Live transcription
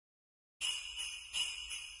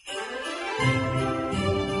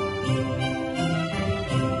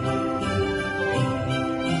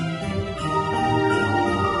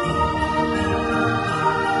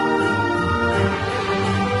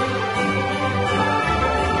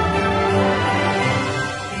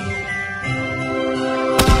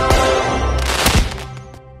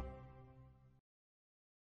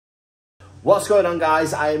What's going on,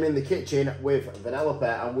 guys? I am in the kitchen with Vanellope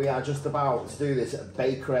and we are just about to do this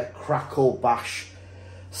bakery Crackle Bash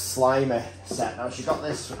Slimy set. Now, she got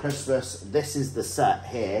this for Christmas. This is the set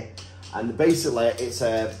here, and basically it's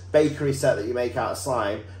a bakery set that you make out of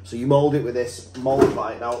slime. So you mould it with this mould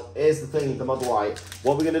light. Now, here's the thing, the model light.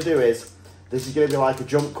 What we're going to do is, this is going to be like a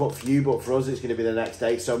jump cut for you, but for us it's going to be the next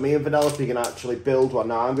day. So me and Vanellope are going to actually build one.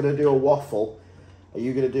 Now, I'm going to do a waffle. Are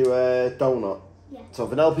you going to do a donut? Yeah. So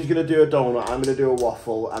Vanellope's going to do a donut, I'm going to do a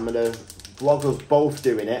waffle. I'm going to vlog us both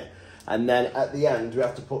doing it. And then at the end, we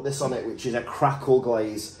have to put this on it, which is a crackle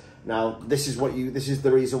glaze. Now, this is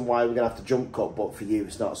the reason why we're going to have to jump cut, but for you,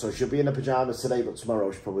 it's not. So she'll be in her pyjamas today, but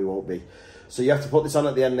tomorrow she probably won't be. So you have to put this on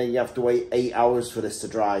at the end, and then you have to wait 8 hours for this to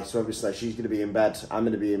dry. So obviously she's going to be in bed, I'm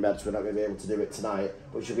going to be in bed, so we're not going to be able to do it tonight.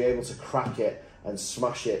 But she'll be able to crack it and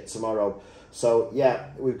smash it tomorrow. So yeah,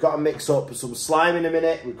 we've got to mix up some slime in a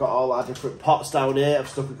minute. We've got all our different pots down here of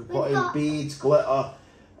stuff we can put in, beads, glitter.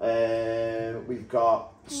 We've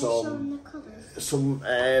got some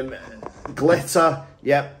glitter.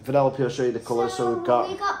 Yep, Vanellope will show you the colours. So we've got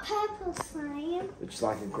purple slime, which is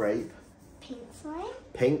like a grape. Pink slime.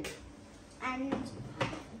 Pink. And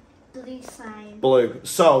blue slime. Blue.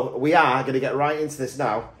 So we are going to get right into this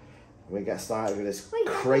now. We get started with this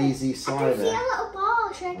crazy slime. I can see a little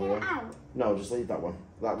ball. Should I get it out? No, just leave that one.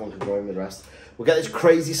 That one can go in with the rest. We'll get this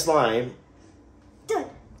crazy slime. Done.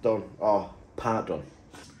 Done. Oh, part done.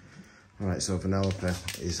 Alright, so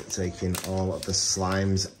Vanellope is taking all of the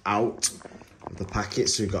slimes out of the packet.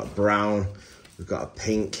 So we've got brown, we've got a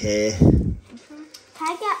pink here. Can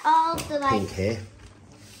I get all the pink here?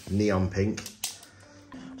 Neon pink.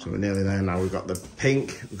 So we're nearly there now. We've got the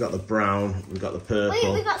pink, we've got the brown, we've got the purple.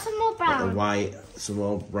 Wait, we've got some more brown. Got the white, some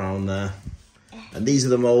more brown there. And these are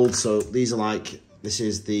the moulds, so these are like, this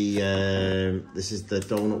is the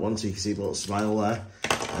donut one, so you can see the little smile there.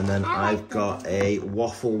 And then I've got a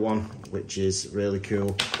waffle one, which is really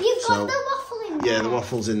cool. You've got the waffle in there? Yeah, the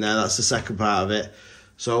waffle's in there, that's the second part of it.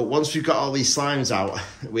 So once we've got all these slimes out,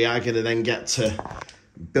 we are going to then get to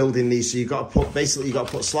building these. So you've got to put, basically you've got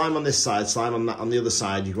to put slime on this side, slime on that on the other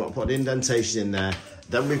side. You've got to put an indentation in there.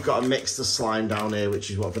 Then we've got to mix the slime down here,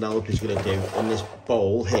 which is what Vanellope's going to do in this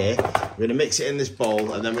bowl here. We're going to mix it in this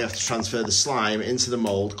bowl, and then we have to transfer the slime into the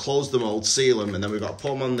mould, close the mould, seal them, and then we've got to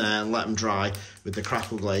put them on there and let them dry with the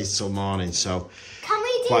crackle glaze till morning. So can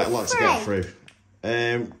we do quite a lot to get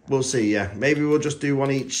through. We'll see, yeah. Maybe we'll just do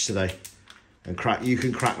one each today. And you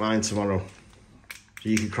can crack mine tomorrow. So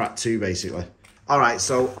you can crack two, basically. All right,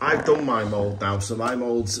 so I've done my mould now. So my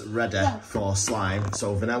mould's ready for slime.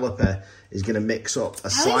 So Vanellope is going to mix up a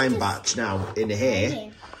slime batch now in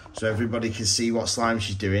here, so everybody can see what slime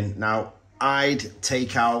she's doing. Now, I wouldn't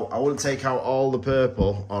take out all the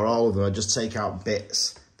purple or all of them. I'd just take out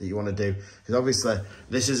bits that you want to do. Because obviously,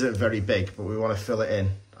 this isn't very big, but we want to fill it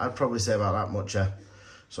in. I'd probably say about that much, yeah.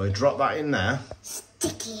 So I drop that in there.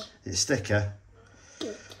 Sticky. It's sticky.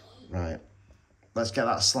 Right. Let's get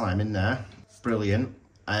that slime in there. Brilliant.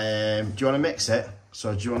 Do you want to mix it?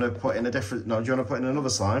 So do you want to put in a different... No, do you want to put in another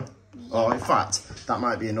slime? Yeah. Oh, in fact, that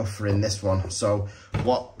might be enough for in this one. So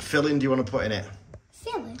what filling do you want to put in it?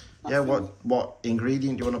 Filling? What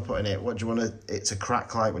ingredient do you want to put in it? What do you want it to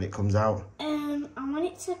crack like when it comes out? I want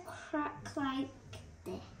it to crack like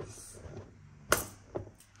this.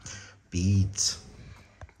 Beads.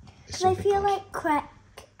 So I feel like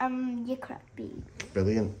you crack beads.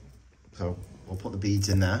 Brilliant. So we'll put the beads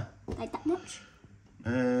in there. Like that much?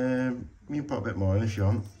 You can put a bit more in if you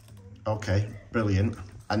want. Okay, brilliant.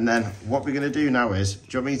 And then what we're going to do now is, do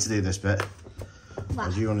you want me to do this bit? What?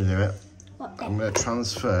 Or do you want to do it? What bit? I'm going to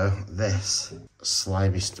transfer this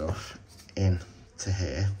slimy stuff in to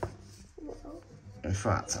here. In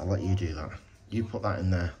fact, I'll let you do that. You put that in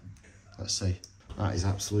there. Let's see. That is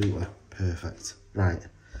absolutely perfect. Right.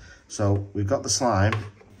 So we've got the slime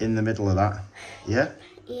in the middle of that. Yeah?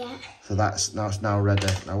 Yeah. So that's now ready.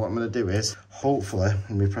 Now what I'm going to do is, hopefully,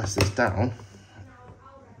 when we press this down,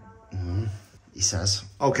 he says.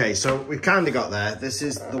 Okay, so we've kind of got there. This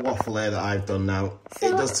is the waffle here that I've done now.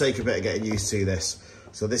 It does take a bit of getting used to this.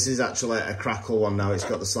 So this is actually a crackle one now. It's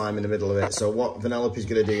got the slime in the middle of it. So what Vanellope's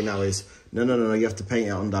going to do now is, no, you have to paint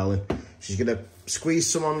it on, darling. She's going to squeeze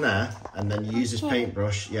some on there and then use this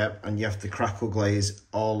paintbrush, yep, and you have to crackle glaze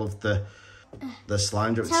all of the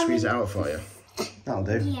slime. Do you want me to squeeze it out for you? That'll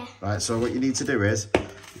do. Yeah. Right, so what you need to do is,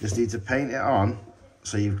 you just need to paint it on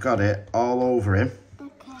so you've got it all over him. Okay.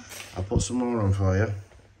 I'll put some more on for you.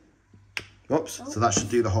 Oops, so that should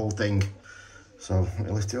do the whole thing. So let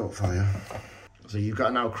me lift it up for you. So you've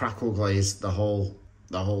got now crackle glaze the whole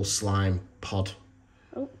slime pod.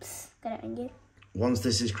 Oops, got it on you. Once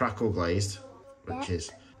this is crackle glazed, which is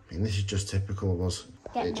I mean, this is just typical of us.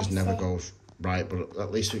 It just never goes right, but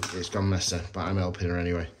at least it's gone messy, but I'm helping her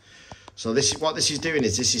anyway. So what this is doing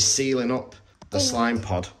is this is sealing up the slime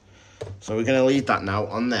pod. So we're going to leave that now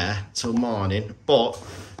on there till morning, but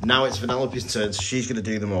now it's Vanellope's turn, so she's going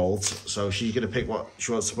to do the moulds. So she's going to pick what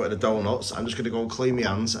she wants to put in the donuts. I'm just going to go and clean my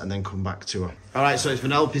hands and then come back to her. All right, so it's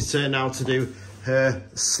Vanellope's turn now to do her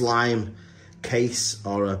slime case,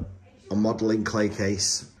 or a modelling clay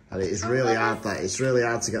case. And it is really hard, it's really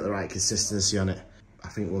hard to get the right consistency on it. I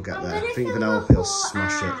think we'll get there. I think Vanellope will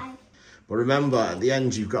smash it. But remember, at the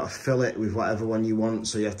end, you've got to fill it with whatever one you want.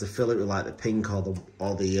 So you have to fill it with like the pink or the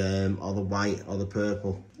white or the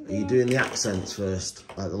purple. Yeah. Are you doing the accents first,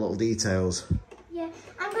 like the little details? Yeah,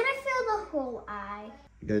 I'm gonna fill the whole eye.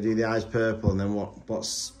 You're gonna do the eyes purple, and then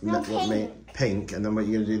what's pink, and then what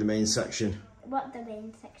you're gonna do the main section? What the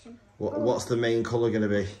main section? What's the main colour gonna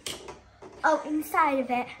be? Oh, inside of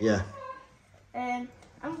it. Yeah. I'm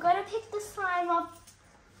gonna pick the slime of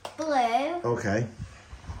blue. Okay.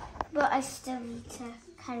 But I still need to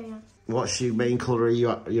carry on. What's your main colour of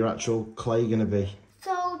your actual clay going to be?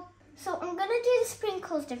 So I'm going to do the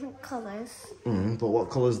sprinkles different colours. But what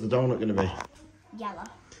colour's the donut going to be? Yellow.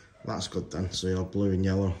 That's good then, so you're blue and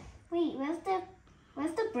yellow. Wait, where's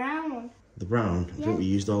the brown? The brown? Yeah. I think we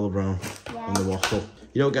used all the brown in the waffle.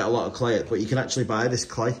 You don't get a lot of clay, but you can actually buy this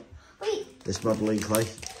clay. Wait. This modelling clay.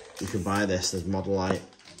 You can buy this, there's Modelite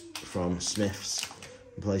from Smith's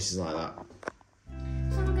and places like that.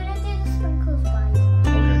 So I'm going to do the sprinkles white.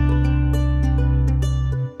 Okay.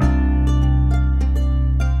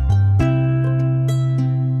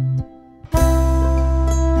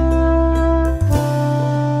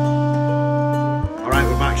 Alright,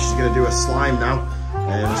 we're back. She's going to do a slime now.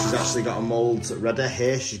 She's actually got a mould ready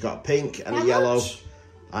here. She's got a pink and a yellow.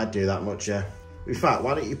 I'd do that much, yeah. In fact,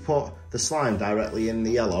 why don't you put the slime directly in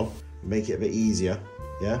the yellow, make it a bit easier,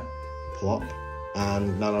 yeah? Plop.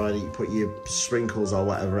 And not only you put your sprinkles or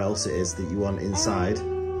whatever else it is that you want inside.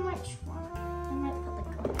 Which one? I might put the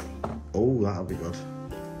colour. Oh, that'll be good.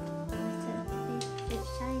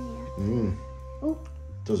 It's shinier. Oh.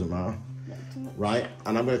 Doesn't matter. Right,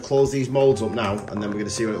 and I'm going to close these moulds up now, and then we're going to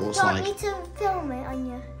see what it looks like. Do you want me to film it on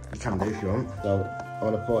you? You can do if you want. So I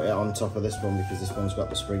want to put it on top of this one because this one's got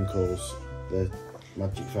the sprinkles, the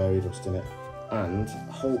magic fairy dust in it, and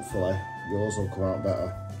hopefully yours will come out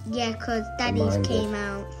better. Yeah, because Daddy's came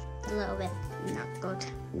out a little bit not good.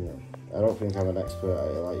 Yeah, I don't think I'm an expert at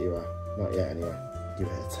it like you are. Not yet, anyway. Give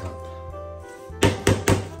it a tap.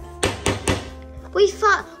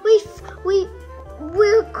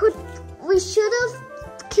 We should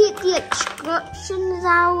have keep the instructions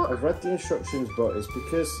out. I've read the instructions, but it's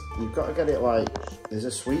because you've got to get it like, there's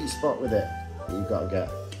a sweet spot with it that you've got to get.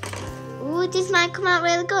 Ooh, this might come out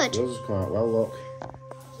really good. Yours has come out well, look.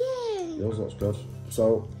 Yay. Yours looks good.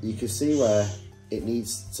 So you can see where it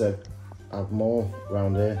needs to have more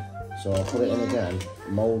around here. So I'll put it in again,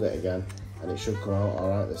 mould it again, and it should come out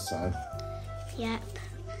alright this time. Yep.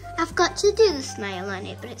 I've got to do the smile on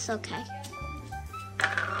it, but it's okay.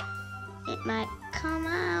 It might come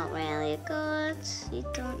out really good. You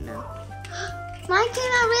don't know. Mine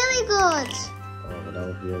came out really good. Oh, but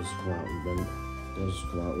now yours has come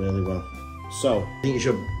out really well. So I think you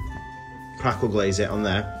should crackle glaze it on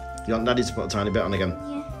there. You want Daddy to put a tiny bit on again?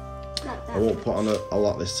 Yeah. Like that. I won't put on a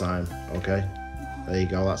lot this time, okay? There you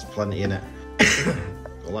go, that's plenty in it.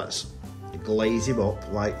 Well, let's glaze him up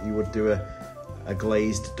like you would do a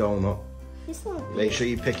glazed donut. Make sure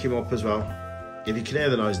you pick him up as well. If you can hear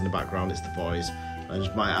the noise in the background, it's the boys. I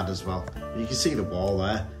just might add as well. You can see the wall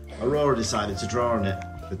there. Aurora decided to draw on it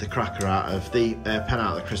with the cracker out of the pen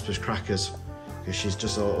out of the Christmas crackers because she's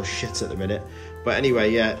just a little shit at the minute. But anyway,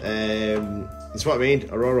 yeah, that's what I mean.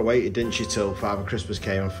 Aurora waited, didn't she, till Father Christmas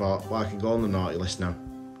came and thought, well, I can go on the naughty list now.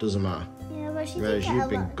 Doesn't matter. Yeah, but whereas you've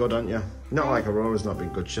been good, haven't you? Not like Aurora's not been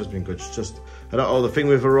good. She has been good. She's just, I don't know. The thing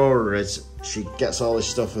with Aurora is she gets all this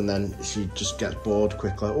stuff and then she just gets bored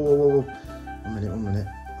quickly. Oh, whoa, whoa, whoa. 1 minute.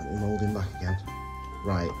 Let me mould him back again.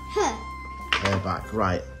 Right. They're back.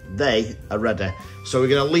 Right. They are ready. So we're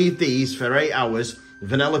going to leave these for 8 hours.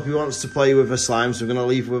 Vanellope wants to play with her slime, so we're going to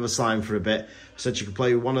leave her with her slime for a bit. I said she could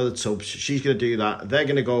play with one of the tubs. She's going to do that. They're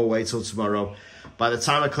going to go away till tomorrow. By the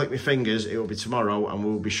time I click my fingers, it will be tomorrow, and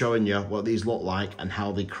we'll be showing you what these look like and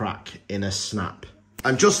how they crack in a snap.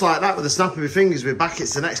 And just like that, with the snap of my fingers, we're back.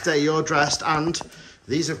 It's the next day, you're dressed, and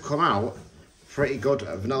these have come out pretty good.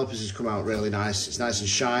 Vanellope's has come out really nice. It's nice and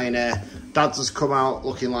shiny. Dad's has come out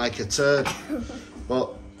looking like a turd.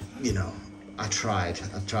 But, you know, I tried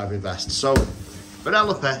my best. So,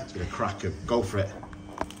 Vanellope is going to crack him. Go for it.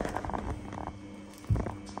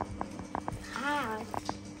 Ow.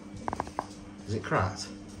 Is it cracked?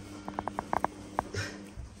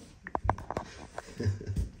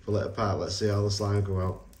 pull it apart. Let's see how the slime go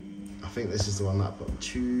out. I think this is the one that I put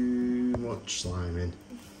too much slime in.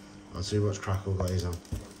 Or too much crackle glaze on.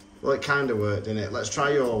 Well, it kind of worked, didn't it? Let's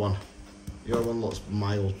try your one. Your one looks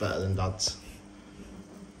miles better than Dad's.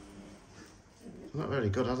 Not very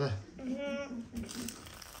good, are they?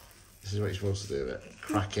 This is what you're supposed to do with it.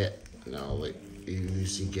 Crack it, and all the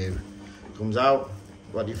oozy goo comes out.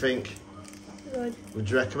 What do you think? Good. Would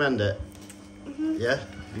you recommend it? Yeah,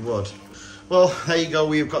 you would. Well, there you go.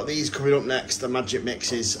 We've got these coming up next, the magic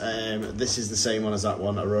mixes. This is the same one as that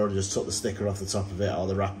one. Aurora just took the sticker off the top of it, or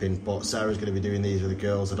the wrapping. But Sarah's going to be doing these with the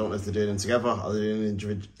girls. I don't know if they're doing them together or they're doing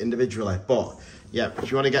them individually. But yeah,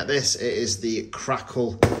 if you want to get this, it is the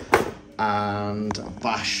Crackle and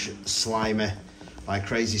Bash Slimer by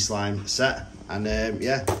Crazy Slime set. And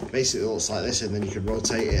yeah, basically it looks like this, and then you can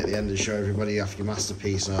rotate it at the end and show everybody off your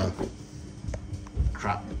masterpiece or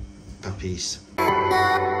crap a piece.